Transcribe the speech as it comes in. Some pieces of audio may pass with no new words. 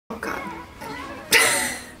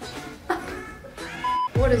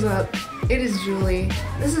What is up? It is Julie.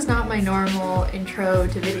 This is not my normal intro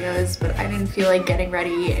to videos, but I didn't feel like getting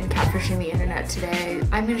ready and catfishing the internet today.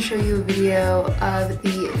 I'm going to show you a video of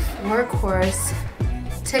the 4-course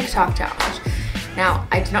TikTok challenge. Now,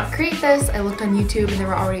 I did not create this. I looked on YouTube and there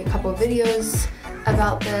were already a couple of videos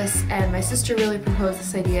about this, and my sister really proposed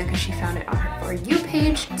this idea because she found it on her For You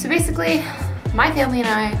page. So basically, my family and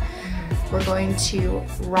I were going to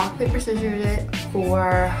rock, paper, scissors it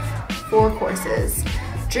for 4 courses.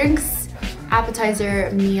 Drinks, appetizer,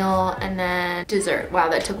 meal, and then dessert. Wow,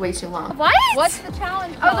 that took way too long. What? What's the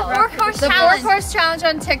challenge? Oh, the 4-course challenge. The 4-course challenge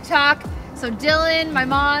on TikTok. So Dylan, my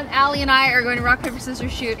mom, Allie, and I are going to rock, paper,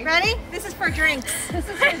 scissors, shoot. Ready? This is for drinks. This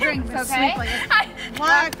is for drinks, okay?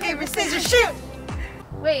 Rock, paper, scissors, shoot!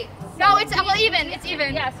 Wait. No, it's even. It's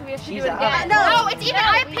even. Yeah, so we have to do it again. No, it's even.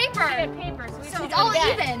 I have We paper. have paper, so It's all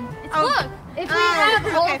even. look. If we have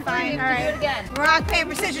all okay, three, fine. we All have to do right. it again. Rock,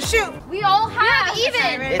 paper, scissors, shoot! We all have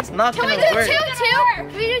even. It's not Can gonna we do work. 2-2? Can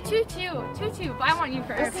we do 2-2? But I want you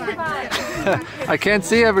first. Fine. I can't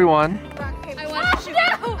see everyone. Rock, paper, I scissors, want shoot.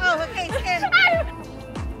 to. Oh, okay, skin.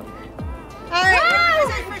 All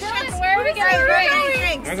right, for drinks. Where are we going?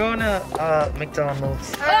 Drinks. We're going to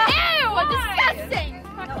McDonald's. Ew! Disgusting!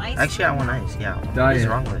 No ice. Actually, I want ice. Yeah. What Diet. is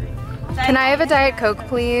wrong with it? Can I have a Diet Coke,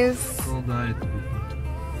 please? Full diet.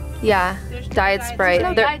 Yeah, Diet Sprite.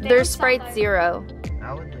 no Diet- There's Sprite Zero.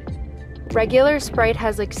 I would like to. Regular Sprite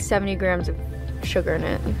has like 70 grams of sugar in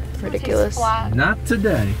it. Ridiculous. Not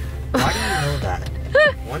today. Why do you know that?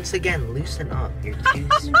 Once again, loosen up. You're too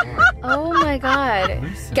smart. Oh my god.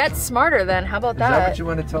 Get smarter then. How about Is that what that? you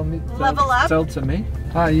want to tell me? Level up? Tell to me?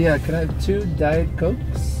 Yeah, can I have 2 Diet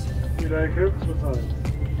Cokes? 2 Diet Cokes? What size?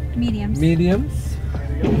 Mediums. Mediums?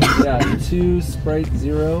 Yeah, 2 Sprite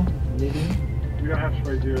Zero medium. We don't have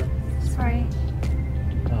Sprite Zero. Sprite.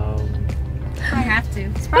 I have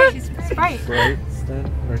to. Sprite. Sprite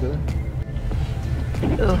then, regular.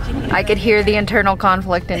 Ugh, I could hear the internal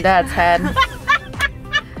conflict in Dad's head.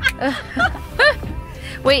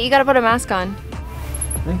 Wait, you gotta put a mask on.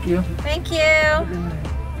 Thank you. Thank you.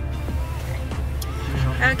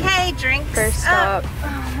 Okay, drinks. First up.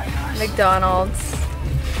 stop, McDonald's.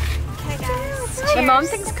 Okay, guys. My mom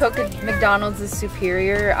Cheers. thinks Coke at McDonald's is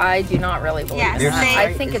superior. I do not really believe Yes, it. same.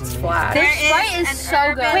 I think it's flat. There Sprite is an so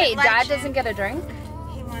urban good. Wait, Dad legend. doesn't get a drink?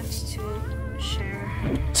 He wants to share.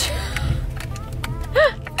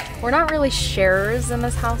 We're not really sharers in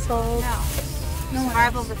this household. No.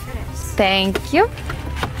 Survival of the fittest. Thank you. Wait,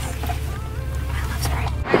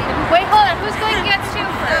 hold on. Who's going against you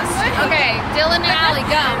first? Okay, Dylan and Allie,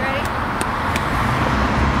 go. Ready?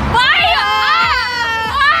 Why?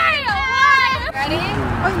 Ready?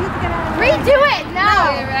 Oh, you have to get out of the way. Redo it. No.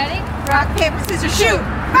 You ready? Rock, paper, scissors, shoot!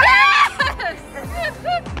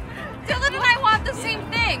 Dylan and I want the same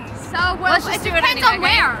thing. So well, Let's just do it depends anyway, on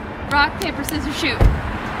where. Rock, paper, scissors, shoot.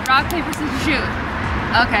 Rock, paper, scissors, shoot.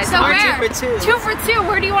 Okay, so Or where? 2 for 2. 2 for 2.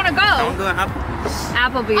 Where do you want to go? Don't go up.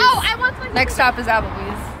 Applebee's. Oh, I want one. Next stop is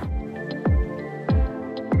Applebee's.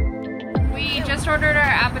 We just ordered our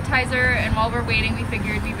appetizer, and while we're waiting, we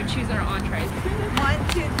figured we would choose our entrees. 1,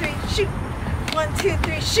 2, 3, shoot! 1, 2,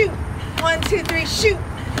 3, shoot! 1, 2, 3, shoot!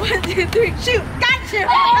 1, 2, 3, shoot! Gotcha!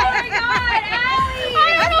 Oh my God, Allie!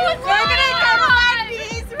 I don't know what's We're gonna go to on.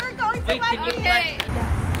 Wendy's! We're going to Wait, can you Okay.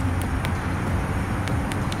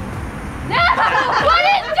 No! What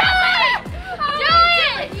is doing? Do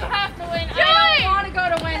it! You have to win. I don't want to go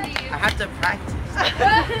to Wendy's. I have to practice.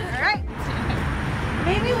 Alright.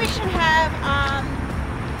 Maybe we should have,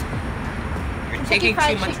 You're taking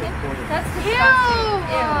fried too much chicken. recording. That's disgusting.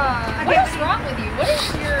 Okay, What is wrong with you? What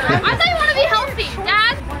is your... I thought you want to be healthy,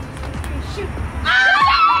 Dad. 1, 2, 3, shoot!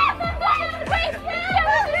 Wait,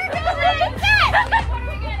 what are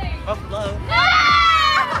we getting? Buffalo. No!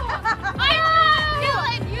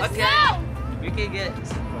 Dylan, you Okay. know. We can get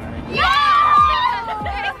Sephora.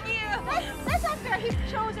 Thank you. That's not fair. He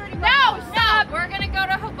chose already. No, stop. We're going to go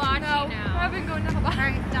to Hibachi now. I've been going to Hawaii.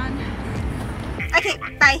 Alright, done. Okay,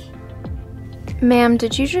 bye. Ma'am,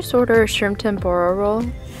 did you just order a shrimp tempura roll?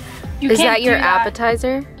 Is that your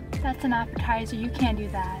appetizer? That's an appetizer. You can't do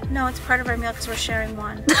that. No, it's part of our meal because we're sharing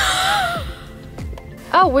one.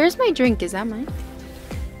 Oh, where's my drink? Is that mine?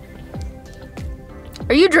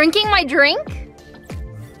 Are you drinking my drink?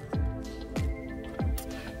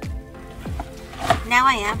 Now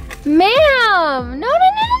I am. Ma'am! No.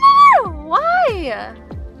 Why? You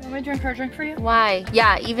want me to drink her drink for you? Why?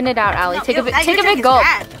 Yeah, even it out, Allie. No, Take a your big drink is gulp.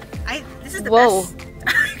 bad. This is the Whoa. best.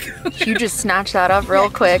 You just snatched that up real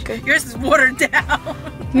quick. Yours is watered down.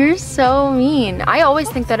 You're so mean. I always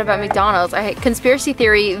think that about McDonald's. Conspiracy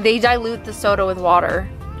theory, they dilute the soda with water.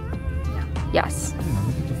 Yes. Look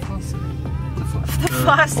at the faucet. The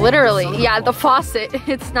faucet. Literally, yeah, the faucet.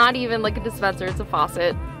 It's not even like a dispenser, it's a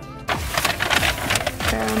faucet.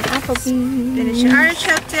 Finish your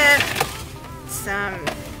artichoke dip. Some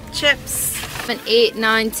chips. 8,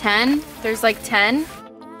 9, 10. There's like 10.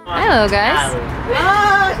 Hello, guys.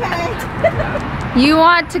 Oh, okay. You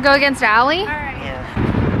want to go against Allie? All right.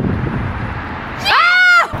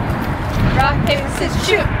 Rock, paper, scissors,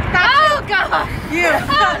 shoot. Oh God! You.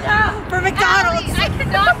 Oh no! For McDonald's. I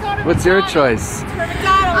cannot go to What's your McDonald's. choice? For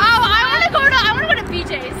McDonald's. Oh, I want to go to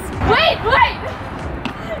BJ's. Wait.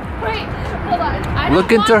 Hold on. I don't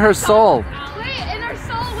Look into want her to soul. Wait, in her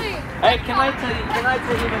soul, wait. Hey, can I tell you what to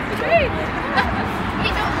do? Wait.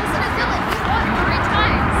 Hey, don't listen to Dylan. He's won 3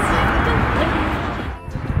 times.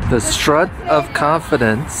 The strut of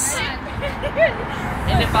confidence.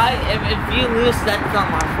 And if you lose, that's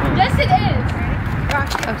not my fault. Yes, it is. Rock,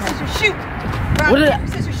 paper, scissors, shoot. Rock, What did paper,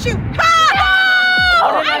 scissors, shoot.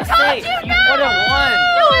 What did I say? told you You would have won.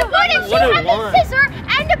 No, it wouldn't. She Would've had won. the scissor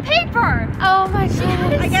and the paper. Oh my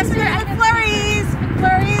god. I guess we're at McFlurries.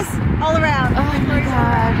 McFlurries all around. Oh my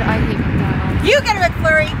god, I hate McDonald's. You get a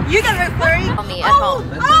McFlurry. You get a McFlurry. Tell me at home.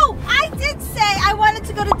 Oh, I did say I wanted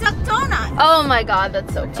to go to Duck Donuts. Oh my god,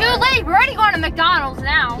 that's so Too fun. late. We're already going to McDonald's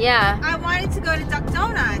now. Yeah. I wanted to go to Duck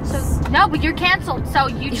Donuts. No, but you're canceled. So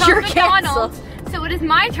you chose You're McDonald's. So it is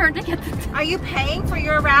my turn to get the. Are you paying for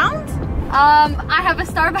your round? I have a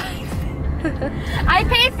Starbucks. I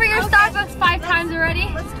paid for your Okay. Starbucks 5 times already.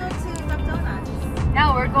 Let's go to Duck Donuts.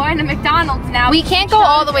 No, we're going to McDonald's now. We can't go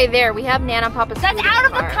all the way there. We have Nana Papa's That's food out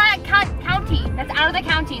in of the car. county. That's out of the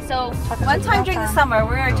county. So One time during the summer,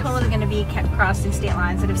 we are totally going to be kept crossing state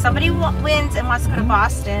lines. And if somebody wins and wants to go to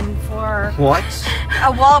Boston for What?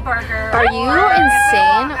 a Wahlburger, Are you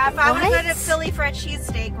insane? If I want to go to What? Philly for a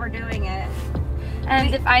cheesesteak, we're doing it.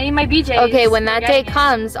 and if I need my BJ's. Okay, when that we're day getting it.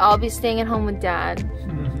 comes, I'll be staying at home with Dad.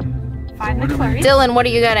 5 McFlurries. Dylan, what are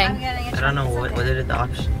you I'm getting? getting a I don't know what are the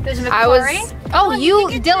options. There's a I was. McFlurry. Oh, you,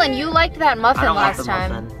 can get Dylan, you liked that I muffin don't want last the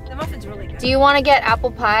time. muffin. The muffin's really good. Do you want to get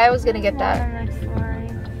apple pie? I was gonna get that.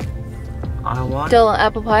 I want. Dylan,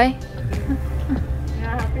 apple pie?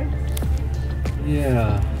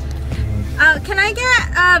 Yeah. Can I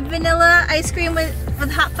get vanilla ice cream with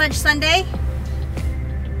hot fudge sundae?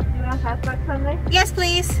 You want hot dog Sunday? Yes,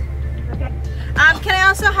 please. Okay. Can I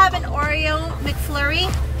also have an Oreo McFlurry?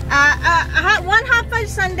 One hot fudge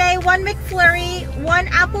sundae, 1 McFlurry, 1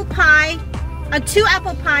 apple pie, 2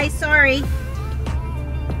 apple pies, sorry.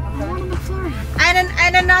 I want a McFlurry.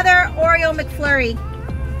 And another Oreo McFlurry.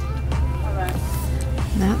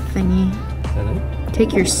 That thingy. Is that it?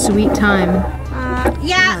 Take your sweet time.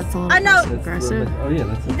 Yeah. that's a little Oh no, That's aggressive. Oh yeah,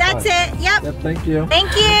 that's that's it. Yep. Yep, thank you.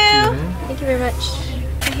 Thank you. Thank you very much.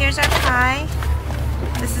 So here's our pie.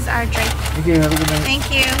 This is our drink. Thank you, have a good night. Thank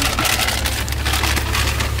you.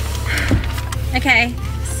 Okay,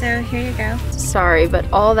 so here you go. Sorry, but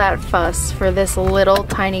all that fuss for this little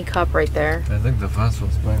tiny cup right there. I think the fuss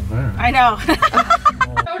was way better. I know. So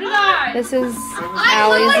did I. This is I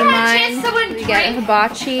Allie's literally and had a mine. chance to win We get drink.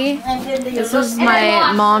 hibachi. This is And I my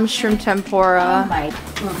lost. mom's shrimp tempura.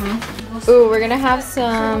 Ooh, we're gonna have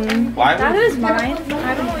some. Why That would is mine. I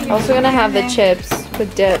don't know what you're Also gonna have the chips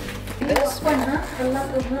with dip.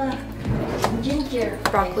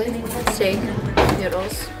 Broccoli, steak,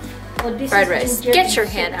 noodles, fried rice. Get your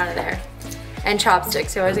hand out of there. And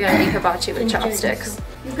chopsticks. You always gotta eat hibachi with chopsticks.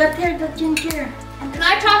 You got there the ginger. Can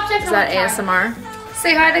I chopsticks? Is that ASMR?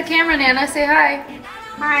 Say hi to camera, Nana. Say hi.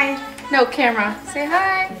 Hi. No, camera. Say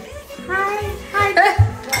hi. Hi.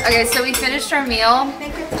 Hi. Okay, so we finished our meal.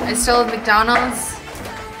 I still have McDonald's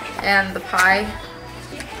and the pie.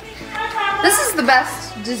 This is the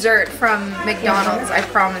best dessert from McDonald's, I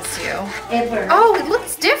promise you. Oh, it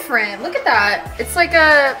looks different. Look at that. It's like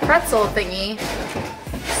a pretzel thingy.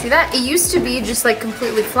 See that? It used to be just like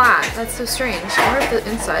completely flat. That's so strange. I wonder if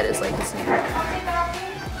the inside is like the same.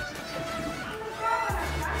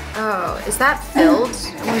 Oh, is that filled?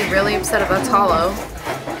 I'm gonna be really upset if that's hollow.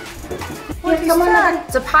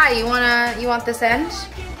 It's a pie. You want this end?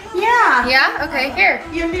 Yeah. Yeah? Okay, here.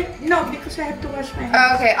 You need, no, because I have to wash my hands.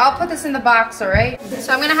 Oh, okay, I'll put this in the box, alright?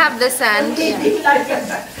 So I'm gonna have this end.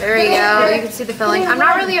 There you go, you can see the filling. I'm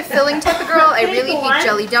not really a filling type of girl. I really hate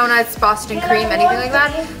jelly donuts, Boston cream, anything like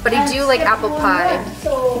that. But I do like apple pie.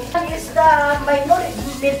 So is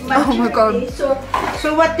the Oh my god. So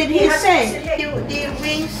what did he say? The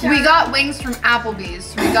wings. We got wings from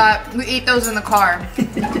Applebee's. We ate those in the car.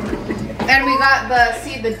 And we got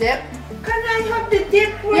the dip. Can I have the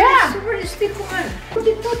dip? Yeah. Where's the stick one? Put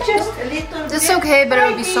it just a little This is okay, but it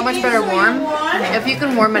would be so much better warm. If you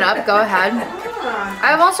can warm it up, go ahead.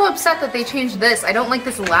 I'm also upset that they changed this. I don't like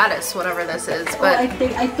this lattice, whatever this is, but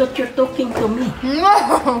I thought you're talking to me.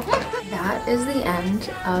 no. That is the end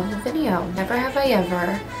of the video. Never have I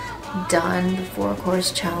ever done the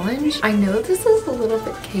 4-course challenge. I know this is a little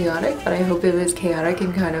bit chaotic, but I hope it was chaotic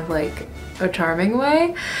in kind of like a charming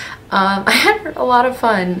way. I had a lot of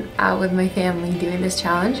fun with my family doing this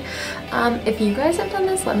challenge. If you guys have done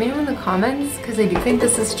this, let me know in the comments, because I do think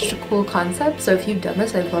this is such a cool concept. So if you've done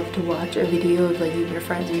this, I'd love to watch a video of like you and your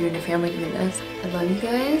friends or you and your family doing this. I love you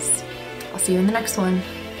guys. I'll see you in the next one.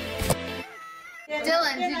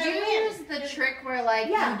 Dylan, did you use the trick where like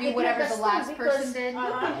you do whatever the last person did?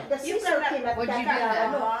 The scissor cannot What'd you do cut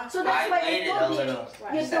then? So that's why I waited a told you, little.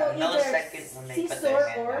 you do either Millisecond when they put scissor their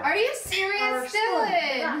hand or... up. Are you serious,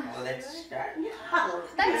 Dylan? Well, that's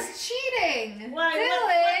That's cheating. Why?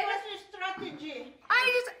 Dylan, What was your strategy?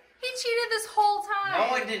 he cheated this whole time.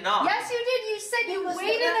 No, I did not. Yes, you did. You said you Because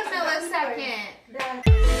waited a that's millisecond.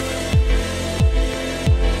 the